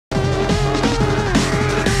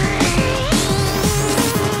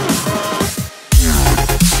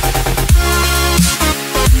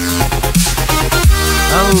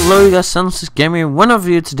Hello you guys, this is Gaming one of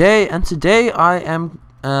you today, and today I am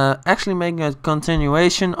actually making a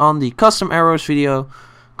continuation on the custom arrows video,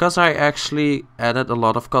 because I actually added a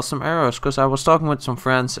lot of custom arrows, because I was talking with some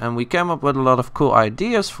friends and we came up with a lot of cool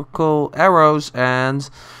ideas for cool arrows, and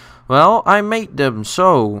well, I made them.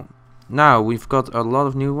 So now we've got a lot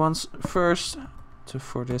of new ones. First,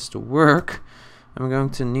 for this to work, I'm going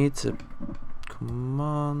to need to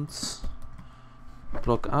command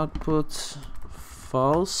block output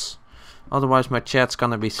false, otherwise my chat's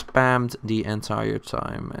gonna be spammed the entire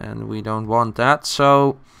time and we don't want that.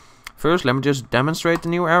 So first let me just demonstrate the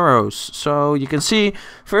new arrows. So you can see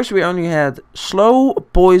first we only had slow,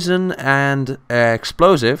 poison and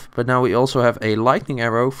explosive, but now we also have a lightning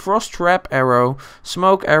arrow, frost trap arrow,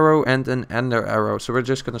 smoke arrow and an ender arrow. So we're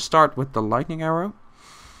just gonna start with the lightning arrow.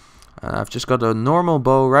 I've just got a normal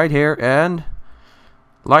bow right here, and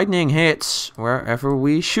lightning hits wherever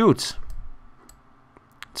we shoot.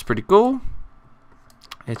 It's pretty cool.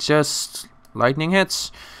 It's just lightning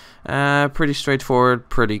hits. Pretty straightforward,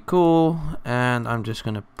 pretty cool. And I'm just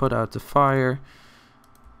gonna put out the fire.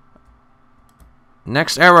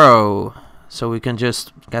 Next arrow. So we can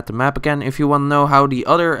just get the map again. If you want to know how the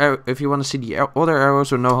other, if you want to see the other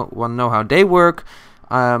arrows or want to know how they work,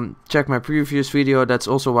 check my previous video. That's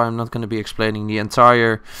also why I'm not going to be explaining the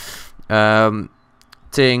entire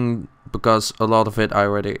thing, because a lot of it I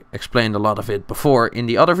already explained a lot of it before in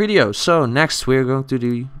the other videos. So next we're going to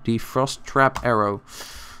do the frost trap arrow.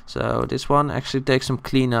 So this one actually takes some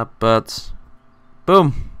cleanup, but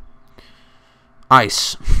boom,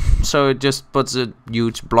 ice. So it just puts a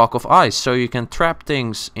huge block of ice, so you can trap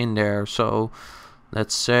things in there. So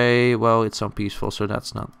let's say, well, it's unpeaceful, so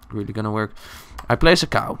that's not really gonna work. I place a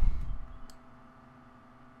cow.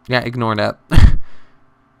 Yeah, ignore that.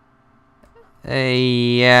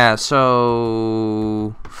 Yeah,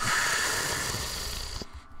 so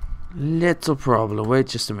little problem. Wait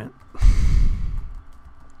just a minute.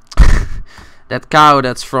 That cow,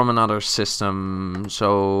 that's from another system,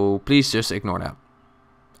 so please just ignore that.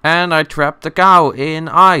 And I trapped the cow in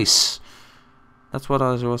ice. That's what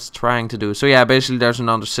I was trying to do. So yeah, basically there's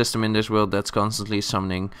another system in this world that's constantly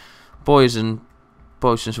summoning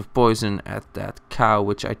potions of poison at that cow,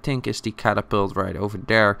 which I think is the catapult right over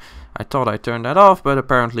there. I thought I turned that off, but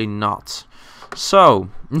apparently not. So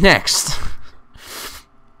next,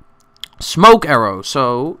 smoke arrow.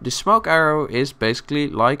 So the smoke arrow is basically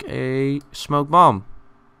like a smoke bomb.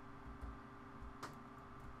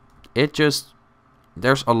 It just,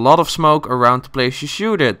 there's a lot of smoke around the place you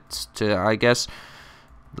shoot it to, I guess,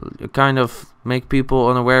 kind of make people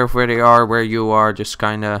unaware of where they are, where you are, just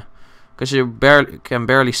kind of, because you can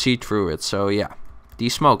barely see through it. So yeah, the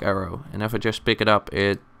smoke arrow, and if I just pick it up,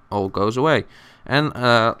 it all goes away. And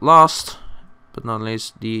last but not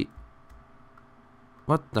least, the,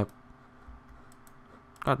 what the,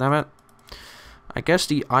 god damn it, I guess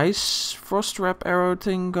the ice frost trap arrow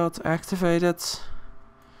thing got activated.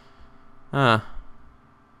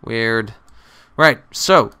 Weird. Right,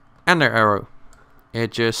 so ender arrow,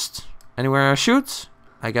 it just, anywhere I shoot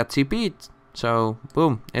I get TP'd. So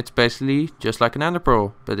boom, it's basically just like an ender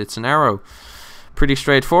pearl, but it's an arrow. Pretty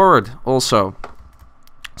straightforward also.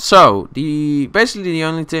 So basically the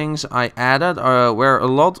only things I added were a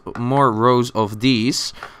lot more rows of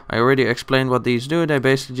these. I already explained what these do. They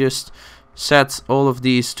basically just set all of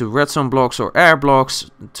these to redstone blocks or air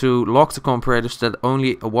blocks to lock the comparators, that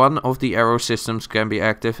only one of the arrow systems can be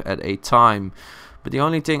active at a time. But the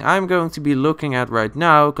only thing I'm going to be looking at right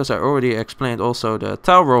now, because I already explained also the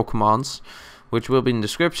tile roll commands, which will be in the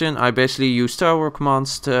description. I basically use tile roll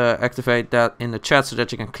commands to activate that in the chat, so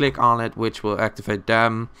that you can click on it, which will activate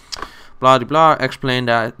them. Blah de blah. Explained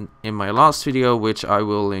that in my last video, which I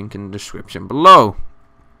will link in the description below.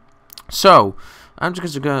 So I'm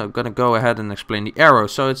just gonna go ahead and explain the arrow.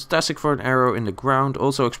 So it's tasking for an arrow in the ground.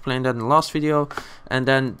 Also explained that in the last video. And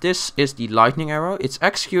then this is the lightning arrow. It's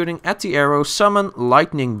executing at the arrow, summon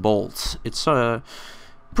lightning bolt. It's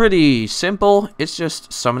pretty simple. It's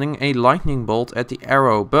just summoning a lightning bolt at the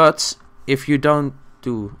arrow. But if you don't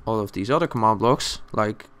do all of these other command blocks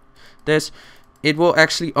like this, it will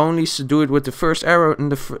actually only do it with the first arrow,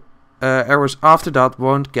 and the arrows after that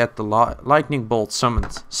won't get the lightning bolt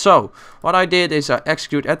summoned. So what I did is I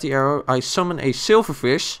execute at the arrow, I summon a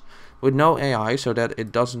silverfish with no AI so that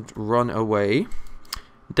it doesn't run away.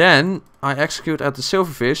 Then I execute at the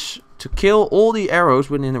silverfish to kill all the arrows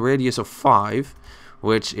within a radius of 5,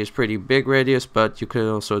 which is pretty big radius, but you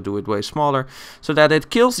could also do it way smaller, so that it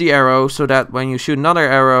kills the arrow, so that when you shoot another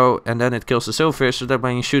arrow, and then it kills the silverfish, so that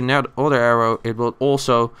when you shoot another arrow, it will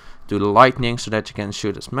also do the lightning, so that you can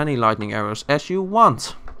shoot as many lightning arrows as you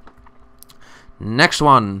want. Next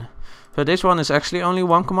one. So this one is actually only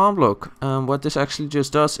one command block. What this actually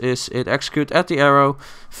just does is it executes at the arrow,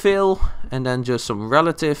 fill, and then just some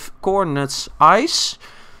relative coordinates, ice,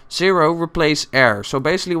 0, replace air. So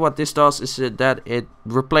basically what this does is that it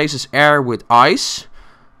replaces air with ice,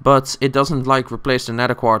 but it doesn't like replace the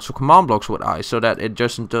nether quartz or command blocks with ice, so that it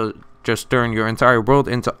doesn't just turn your entire world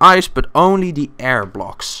into ice, but only the air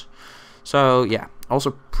blocks. So yeah,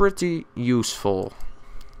 also pretty useful.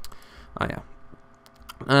 Oh yeah.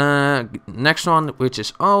 Next one, which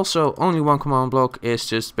is also only one command block, is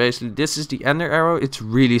just basically this is the ender arrow. It's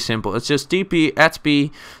really simple. It's just TP add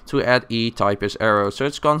P to add E type as arrow. So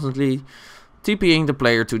it's constantly TPing the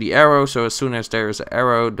player to the arrow. So as soon as there is an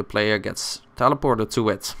arrow, the player gets teleported to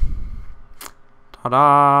it.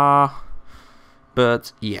 Ta-da!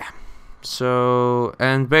 But yeah. So,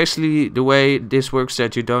 and basically the way this works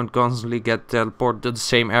that you don't constantly get teleported to the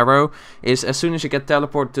same arrow is as soon as you get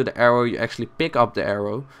teleported to the arrow, you actually pick up the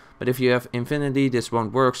arrow. But if you have infinity, this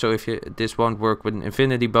won't work. So if this won't work with an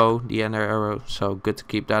infinity bow, the ender arrow. So good to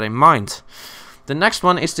keep that in mind. The next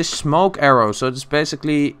one is the smoke arrow. So it's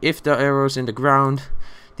basically if the arrow's in the ground,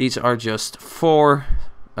 these are just 4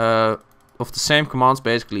 of the same commands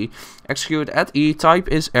basically. Execute at E, type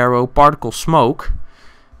is arrow, particle smoke.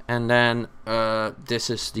 And then this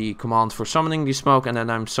is the command for summoning the smoke, and then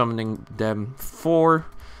I'm summoning them 4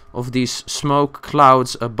 of these smoke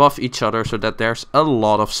clouds above each other so that there's a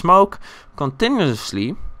lot of smoke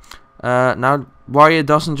continuously. Now why it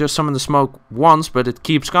doesn't just summon the smoke once but it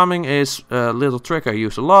keeps coming is a little trick I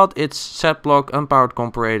use a lot. It's set block unpowered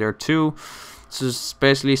comparator 2. So it's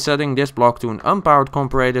basically setting this block to an unpowered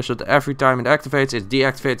comparator so that every time it activates, it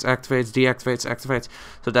deactivates, activates, deactivates, activates,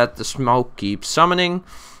 so that the smoke keeps summoning.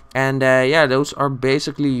 And yeah, those are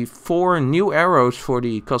basically 4 new arrows for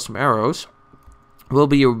the custom arrows. Will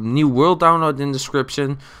be a new world download in the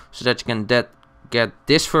description so that you can get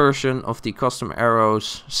this version of the custom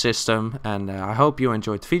arrows system. And I hope you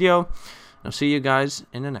enjoyed the video. I'll see you guys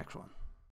in the next one.